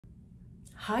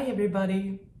Hi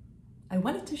everybody! I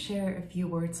wanted to share a few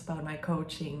words about my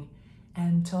coaching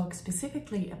and talk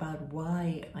specifically about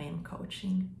why I am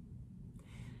coaching.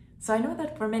 So I know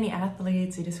that for many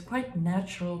athletes it is quite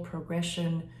natural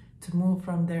progression to move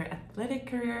from their athletic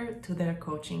career to their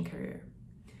coaching career.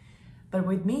 But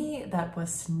with me that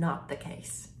was not the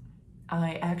case.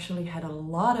 I actually had a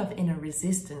lot of inner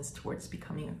resistance towards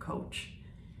becoming a coach.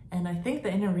 And I think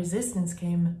the inner resistance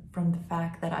came from the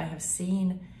fact that I have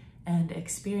seen and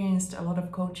experienced a lot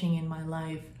of coaching in my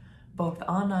life, both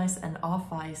on ice and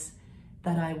off ice,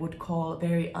 that I would call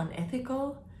very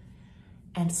unethical.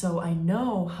 And so I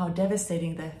know how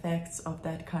devastating the effects of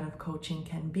that kind of coaching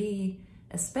can be,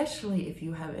 especially if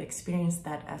you have experienced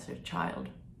that as a child.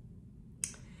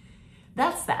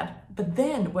 That's that. But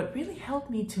then what really helped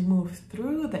me to move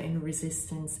through the inner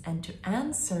resistance and to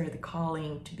answer the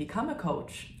calling to become a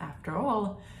coach, after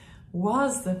all,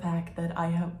 was the fact that I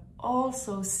have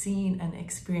also seen and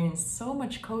experienced so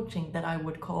much coaching that I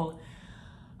would call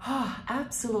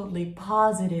absolutely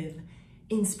positive,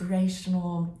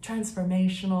 inspirational,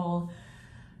 transformational,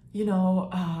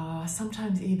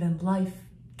 sometimes even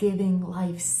life-giving,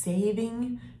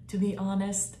 life-saving, to be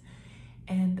honest.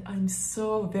 And I'm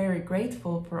so very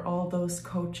grateful for all those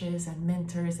coaches and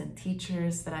mentors and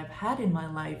teachers that I've had in my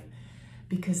life,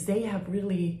 because they have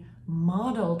really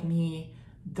modeled me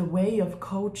the way of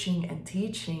coaching and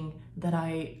teaching that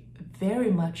I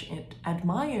very much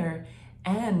admire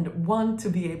and want to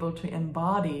be able to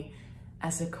embody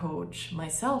as a coach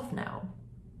myself now.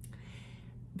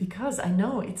 Because I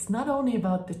know it's not only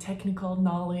about the technical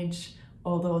knowledge,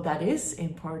 although that is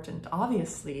important,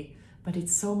 obviously, but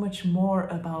it's so much more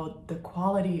about the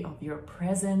quality of your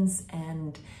presence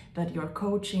and that your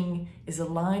coaching is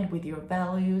aligned with your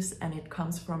values and it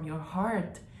comes from your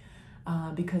heart.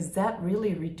 Because that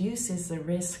really reduces the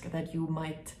risk that you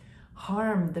might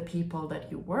harm the people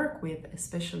that you work with,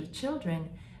 especially children,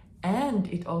 and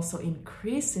it also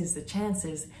increases the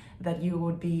chances that you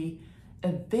would be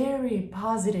a very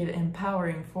positive,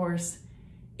 empowering force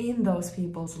in those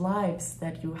people's lives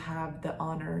that you have the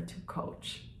honor to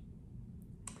coach.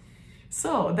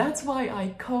 So that's why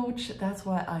I coach, that's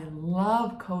why I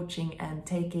love coaching and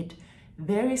take it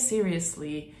very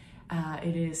seriously.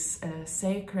 It is a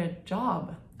sacred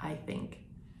job, I think.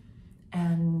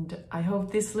 And I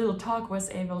hope this little talk was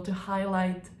able to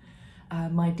highlight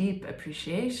my deep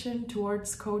appreciation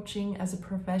towards coaching as a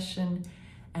profession,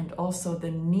 and also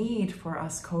the need for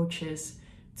us coaches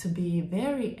to be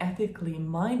very ethically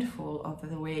mindful of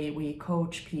the way we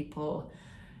coach people,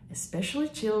 especially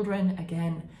children,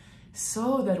 again,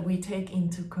 so that we take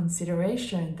into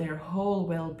consideration their whole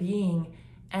well-being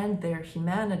and their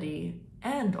humanity,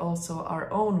 and also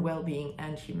our own well-being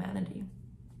and humanity.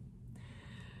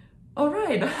 All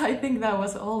right, I think that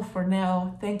was all for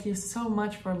now. Thank you so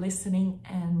much for listening,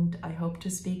 and I hope to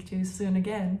speak to you soon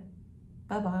again.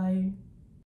 Bye-bye.